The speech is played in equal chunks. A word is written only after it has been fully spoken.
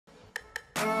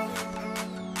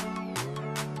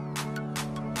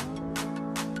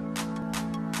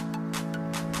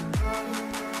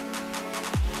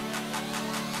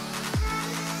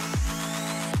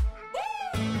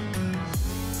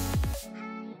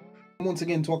Once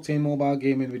again to Octane Mobile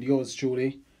Gaming with yours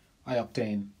truly,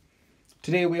 iOctane.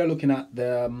 Today we are looking at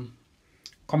the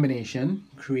combination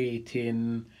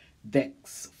creating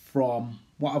decks from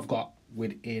what I've got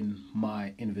within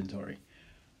my inventory.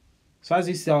 So as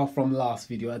you saw from last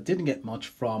video, I didn't get much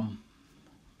from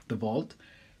the vault.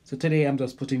 So today I'm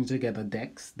just putting together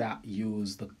decks that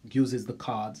uses the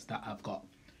cards that I've got.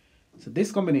 So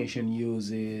this combination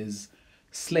uses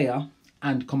Slayer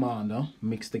and Commander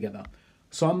mixed together.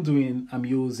 So I'm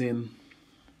using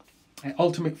an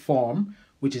ultimate form,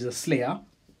 which is a Slayer,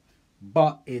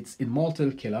 but it's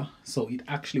Immortal Killer, so it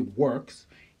actually works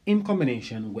in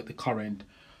combination with the current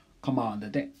Commander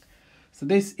deck. So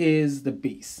this is the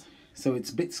Beast. So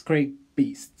it's Blitzcrank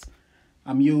Beasts.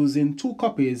 I'm using 2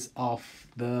 copies of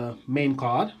the main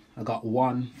card. I got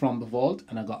one from the vault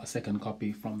and I got a second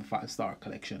copy from the 5-star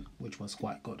collection, which was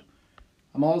quite good.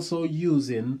 I'm also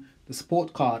using the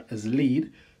support card as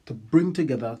lead to bring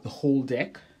together the whole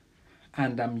deck,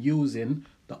 and I'm using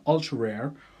the ultra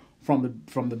rare from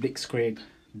the Blitzcrank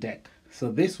deck.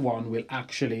 So this one will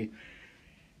actually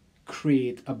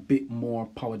create a bit more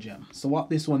power gem. So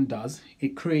what this one does,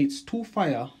 it creates 2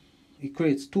 fire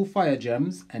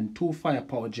gems and 2 fire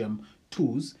power gem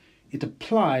 2s. It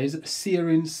applies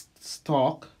Searing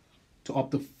Stalk to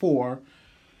up to 4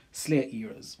 Slayer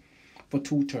ears for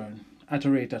 2 turns at a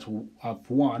rate of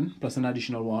 1 plus an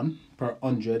additional 1 per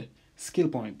 100 skill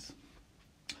points.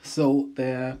 So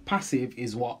the passive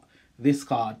is what this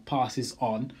card passes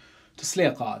on to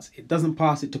Slayer cards. It doesn't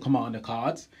pass it to Commander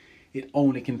cards. It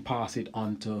only can pass it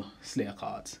on to Slayer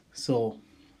cards. So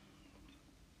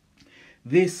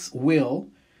this will,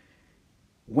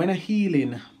 when a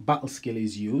healing battle skill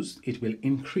is used, it will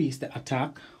increase the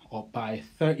attack up by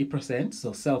 30%,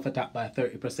 so self attack by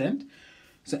 30%.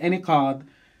 So any card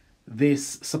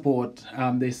this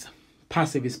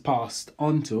passive is passed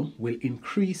onto will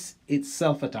increase its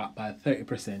self attack by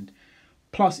 30%,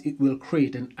 plus it will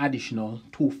create an additional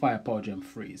 2 fire power gem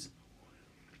freeze.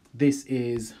 This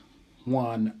is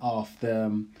one of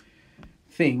the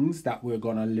things that we're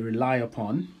gonna rely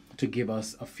upon to give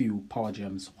us a few power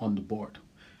gems on the board.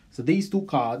 So these 2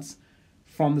 cards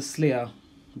from the Slayer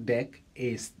deck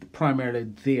is primarily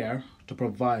there to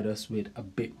provide us with a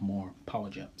bit more power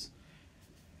gems.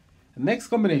 The next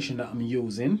combination that I'm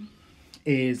using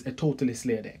is a totally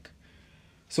Slayer deck.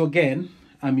 So again,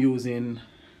 I'm using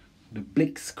the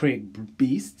Blitzcrank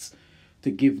Beasts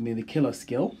to give me the killer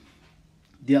skill.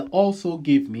 They'll also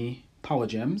give me power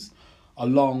gems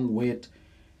along with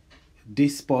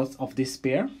Disperse of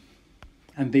Despair,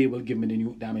 and they will give me the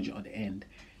nuke damage at the end.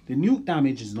 The nuke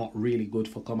damage is not really good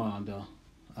for Commander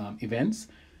events,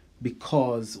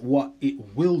 because what it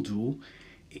will do,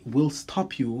 it will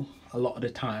stop you a lot of the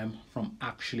time from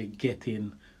actually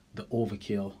getting the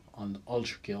overkill on the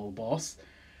ultra kill boss.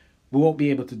 We won't be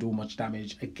able to do much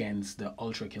damage against the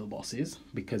ultra kill bosses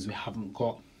because we haven't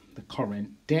got the current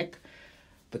deck.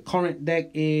 The current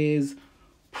deck is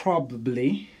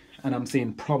probably, and I'm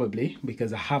saying probably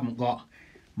because I haven't got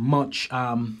much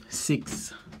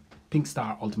 6 pink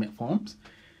star ultimate forms,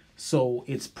 so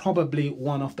it's probably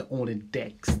one of the only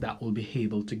decks that will be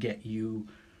able to get you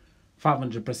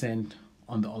 500%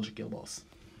 on the ultra kill boss.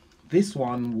 This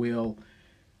one will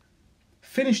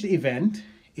finish the event,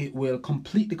 it will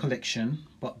complete the collection,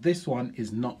 but this one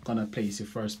is not gonna place you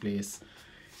first place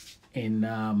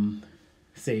in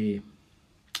say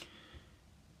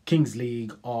Kings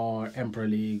League or Emperor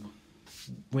League.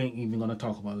 We ain't even gonna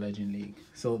talk about Legend League.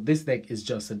 So this deck is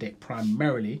just a deck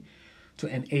primarily to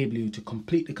enable you to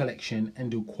complete the collection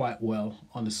and do quite well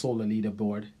on the solo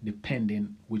leaderboard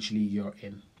depending which league you're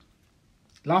in.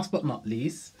 Last but not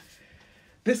least,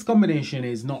 this combination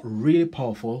is not really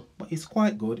powerful, but it's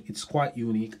quite good, it's quite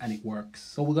unique, and it works.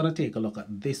 So we're gonna take a look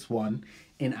at this one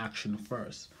in action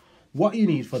first. What you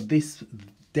need for this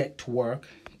deck to work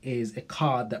is a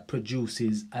card that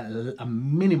produces a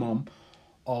minimum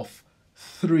of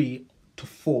 3 to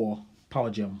 4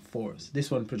 power gem 4s. This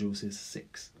one produces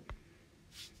 6.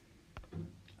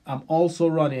 I'm also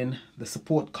running the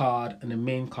support card and the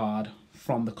main card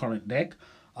from the current deck,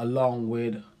 along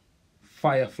with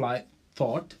Firefly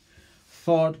Thought.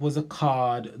 Thought was a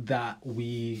card that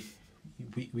we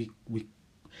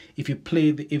if you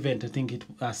played the event, I think it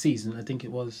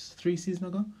was 3 seasons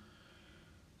ago.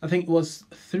 I think it was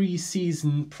 3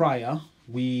 seasons prior,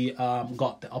 we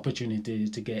got the opportunity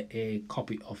to get a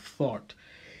copy of Thought.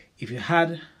 If you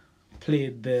had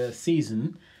played the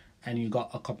season and you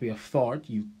got a copy of Thought,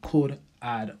 you could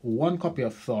add 1 copy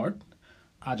of Thought.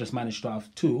 I just managed to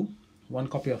have 2. 1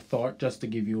 copy of Thought just to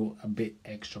give you a bit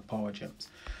extra power gems.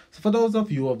 So for those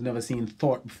of you who have never seen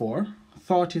Thought before,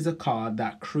 Thought is a card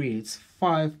that creates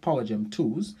 5 Power Gem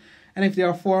 2s, and if there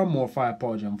are 4 or more 5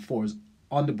 Power Gem 4s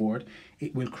on the board,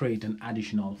 it will create an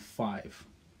additional 5.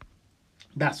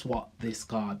 That's what this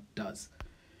card does.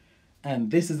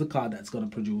 And this is the card that's going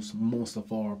to produce most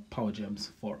of our Power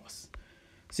Gems for us.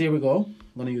 So here we go. I'm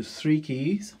going to use 3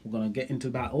 keys. We're going to get into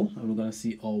battle and we're going to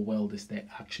see how well this deck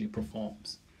actually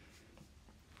performs.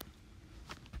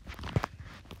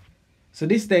 So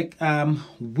this deck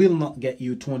will not get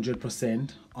you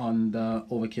 200% on the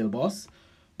Overkill boss.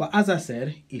 But as I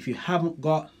said, if you haven't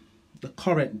got the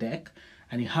current deck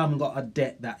and you haven't got a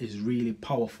deck that is really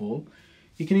powerful,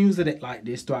 you can use a deck like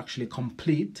this to actually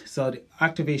complete. So the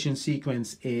activation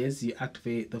sequence is you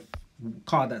activate the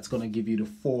card that's going to give you the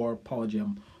 4 Power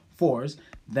Gem 4s,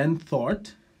 then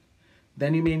Thought,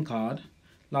 then your main card,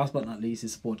 last but not least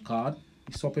is support card.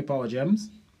 You swap your Power Gems,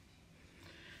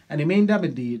 and the main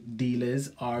damage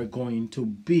dealers are going to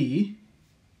be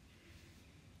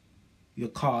your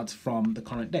cards from the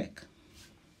current deck.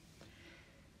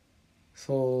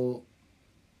 So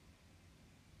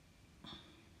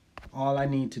all I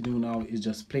need to do now is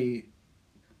just play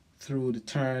through the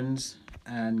turns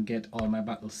and get all my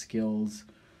battle skills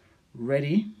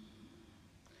ready,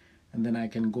 and then I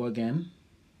can go again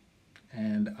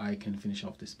and I can finish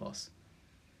off this boss.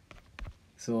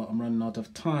 So I'm running out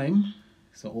of time,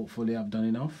 so hopefully I've done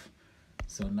enough.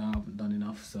 So now I've done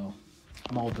enough, so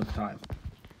I'm out of time.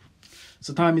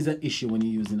 So time is an issue when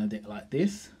you're using a deck like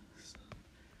this,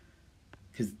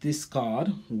 because this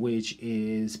card, which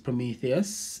is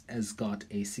Prometheus, has got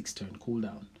a 6-turn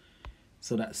cooldown.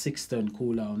 So that 6-turn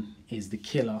cooldown is the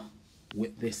killer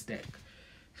with this deck.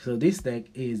 So this deck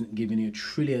is giving you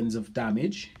trillions of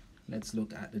damage. Let's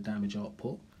look at the damage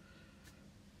output.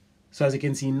 So as you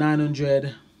can see,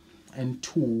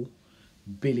 902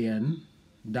 billion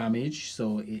damage.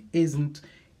 So it isn't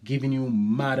giving you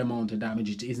mad amount of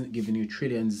damage. It isn't giving you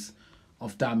trillions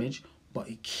of damage, but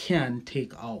it can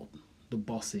take out the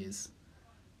bosses.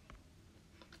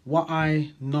 What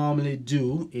I normally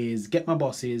do is get my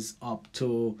bosses up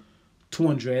to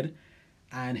 200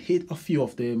 and hit a few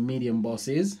of the medium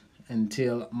bosses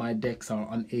until my decks are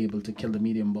unable to kill the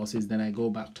medium bosses. Then I go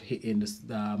back to hitting the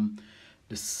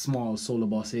small solo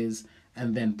bosses,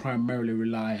 and then primarily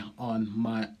rely on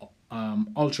my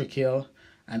ultra kill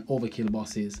and overkill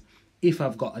bosses if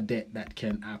I've got a deck that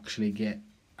can actually get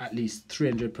at least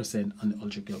 300% on the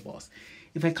ultra kill boss.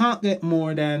 If I can't get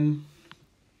more than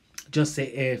just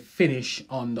say a finish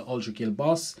on the ultra kill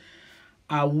boss,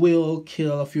 I will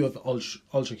kill a few of the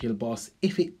ultra kill boss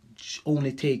if it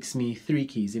only takes me 3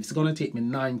 keys. If it's going to take me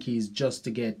 9 keys just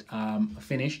to get a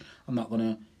finish, I'm not going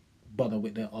to bother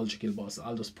with the ultra kill boss.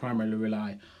 I'll just primarily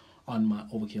rely on my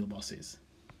overkill bosses.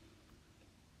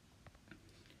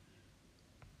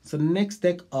 So the next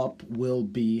deck up will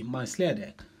be my Slayer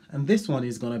deck, and this one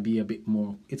is going to be a bit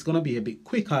more, it's going to be a bit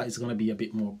quicker, it's going to be a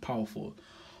bit more powerful.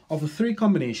 Of the 3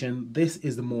 combination, this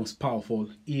is the most powerful,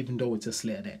 even though it's a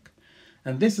Slayer deck.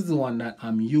 And this is the one that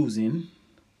I'm using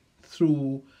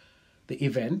through the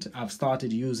event. I've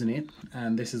started using it,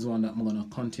 and this is one that I'm going to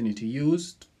continue to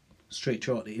use straight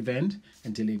throughout the event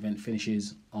until the event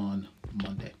finishes on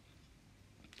Monday.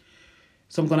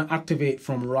 So I'm going to activate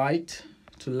from right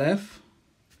to left.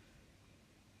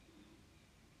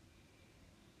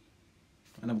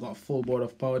 And I've got a full board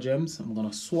of Power Gems. I'm going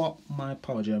to swap my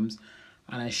Power Gems,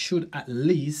 and I should at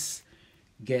least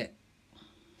get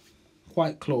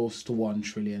quite close to 1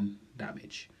 trillion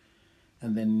damage.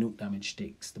 And then nuke damage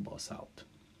takes the boss out.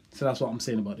 So that's what I'm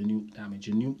saying about the nuke damage.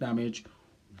 The nuke damage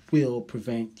will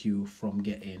prevent you from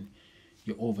getting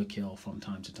your overkill from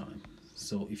time to time.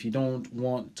 So if you don't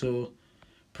want to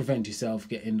prevent yourself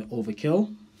getting the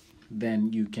overkill,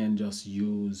 then you can just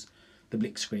use the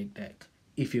Blitzkrieg deck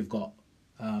if you've got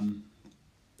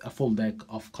a full deck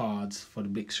of cards for the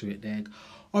Blitzkrieg deck,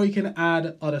 or you can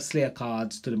add other Slayer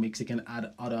cards to the mix. You can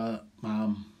add other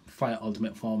Fire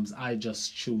Ultimate forms. I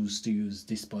just choose to use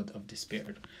Despot of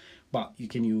Despair, but you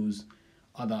can use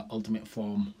other Ultimate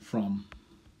form from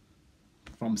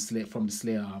the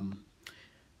Slayer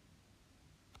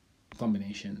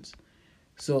combinations.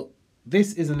 So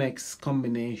this is the next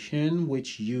combination,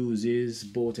 which uses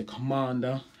both a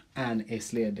Commander and a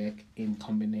Slayer deck in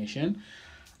combination.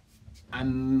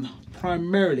 And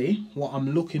primarily what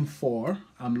I'm looking for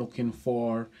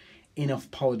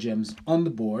enough Power Gems on the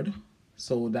board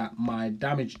so that my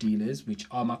damage dealers, which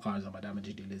all my cards are my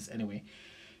damage dealers anyway,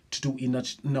 to do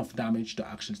enough damage to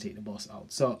actually take the boss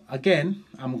out. So again,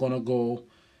 I'm gonna go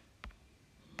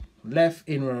left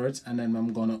inwards, and then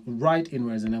I'm gonna right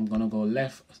inwards, and I'm gonna go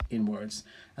left inwards.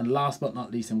 And last but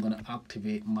not least, I'm gonna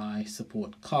activate my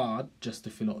support card just to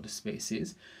fill out the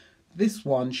spaces. This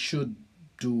one should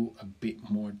do a bit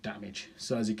more damage.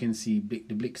 So as you can see, the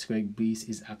Blitzkrieg Beast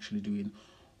is actually doing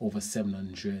over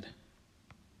 700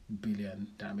 billion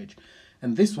damage,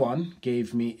 and this one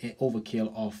gave me an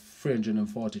overkill of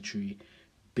 343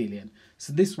 billion.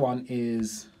 So this one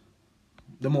is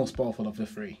the most powerful of the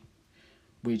three,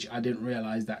 which I didn't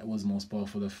realize that it was most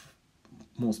powerful of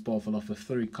the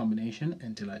three combination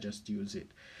until I just used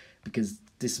it, because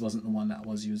this wasn't the one that I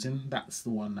was using. That's the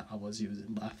one that I was using.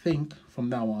 But I think from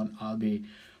now on I'll be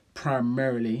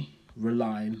primarily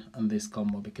relying on this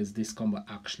combo, because this combo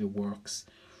actually works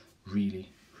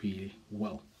really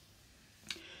well.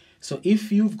 So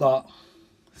if you've got,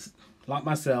 like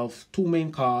myself, two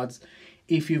main cards,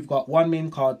 if you've got one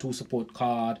main card, two support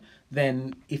card,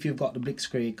 then if you've got the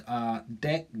Blitzkrieg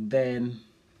deck, then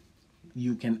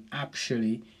you can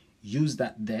actually use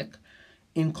that deck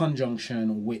in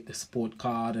conjunction with the support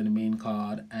card and the main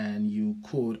card, and you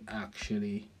could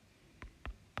actually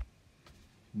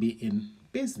be in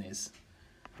business.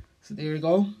 So there you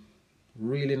go.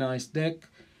 Really nice deck,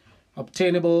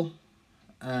 obtainable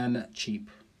and cheap,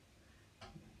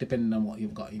 depending on what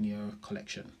you've got in your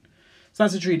collection. So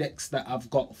that's the three decks that I've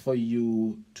got for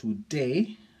you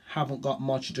today. Haven't got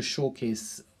much to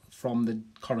showcase from the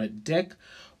current deck,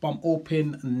 but I'm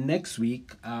hoping next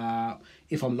week,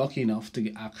 if I'm lucky enough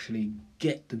to actually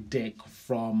get the deck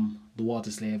from the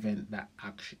Waterslay event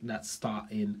that's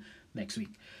starting next week.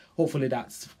 Hopefully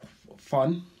that's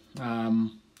fun.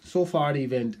 So far the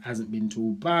event hasn't been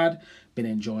too bad, been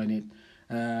enjoying it.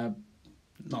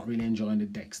 Not really enjoying the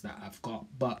decks that I've got,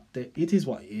 but it is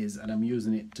what it is, and I'm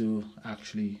using it to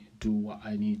actually do what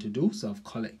I need to do. So I've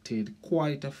collected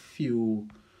quite a few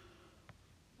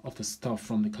of the stuff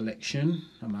from the collection.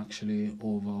 I'm actually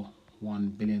over 1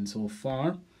 billion so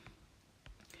far.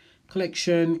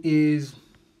 Collection is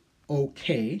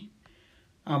okay.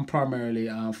 I'm primarily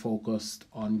focused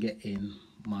on getting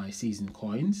my season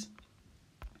coins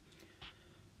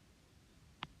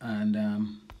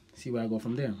and see where I go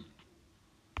from there.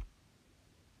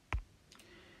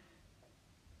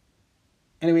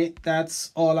 Anyway,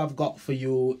 that's all I've got for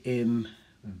you in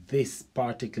this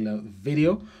particular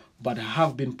video, but I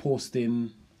have been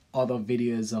posting other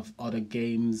videos of other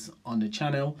games on the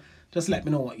channel. Just let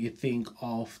me know what you think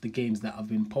of the games that I've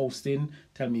been posting.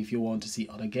 Tell me if you want to see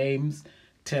other games.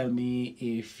 Tell me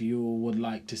if you would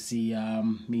like to see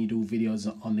me do videos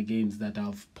on the games that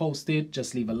I've posted.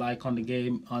 Just leave a like on the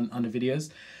game, on the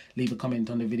videos. Leave a comment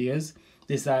on the videos.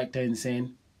 This is Actor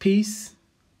Insane. Peace.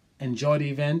 Enjoy the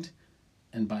event.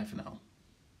 And bye for now.